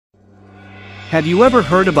Have you ever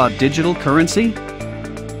heard about digital currency?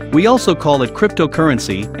 We also call it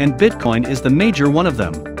cryptocurrency, and Bitcoin is the major one of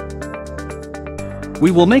them.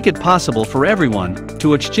 We will make it possible for everyone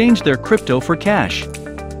to exchange their crypto for cash.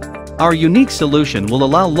 Our unique solution will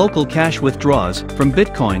allow local cash withdrawals from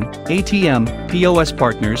Bitcoin, ATM, POS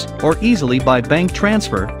partners, or easily by bank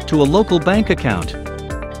transfer to a local bank account.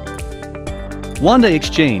 Wanda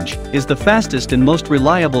Exchange is the fastest and most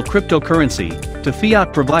reliable cryptocurrency to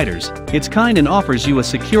fiat providers its kind and offers you a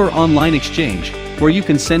secure online exchange where you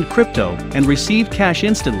can send crypto and receive cash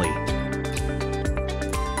instantly.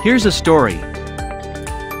 Here's a story.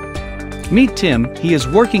 Meet Tim. He is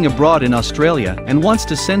working abroad in Australia and wants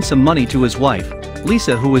to send some money to his wife,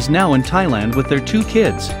 Lisa, who is now in Thailand with their 2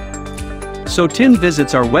 kids. So Tim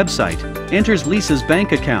visits our website, enters Lisa's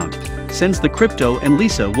bank account, sends the crypto, and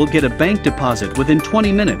Lisa will get a bank deposit within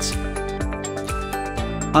 20 minutes.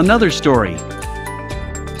 Another story.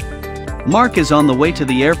 Mark is on the way to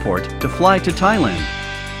the airport to fly to Thailand.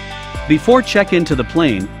 Before check-in to the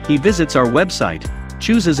plane, he visits our website,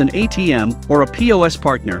 chooses an ATM or a POS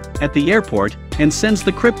partner at the airport, and sends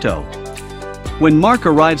the crypto. When Mark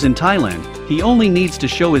arrives in Thailand, he only needs to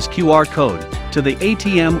show his QR code to the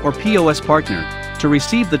ATM or POS partner to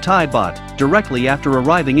receive the Thai baht directly after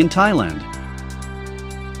arriving in Thailand.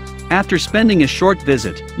 After spending a short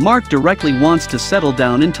visit, Mark directly wants to settle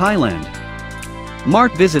down in Thailand.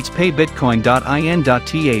 Mark visits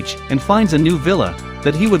paybitcoin.in.th and finds a new villa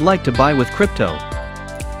that he would like to buy with crypto.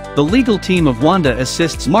 The legal team of Wanda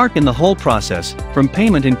assists Mark in the whole process, from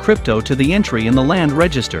payment in crypto to the entry in the land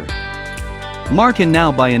register. Mark can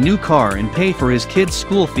now buy a new car and pay for his kids'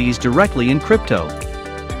 school fees directly in crypto.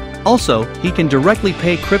 Also, he can directly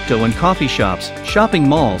pay crypto in coffee shops, shopping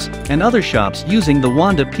malls, and other shops using the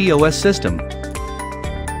Wanda POS system.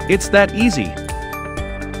 It's that easy.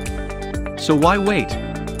 So why wait?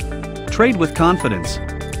 Trade with confidence.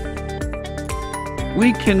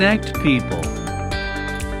 We connect people.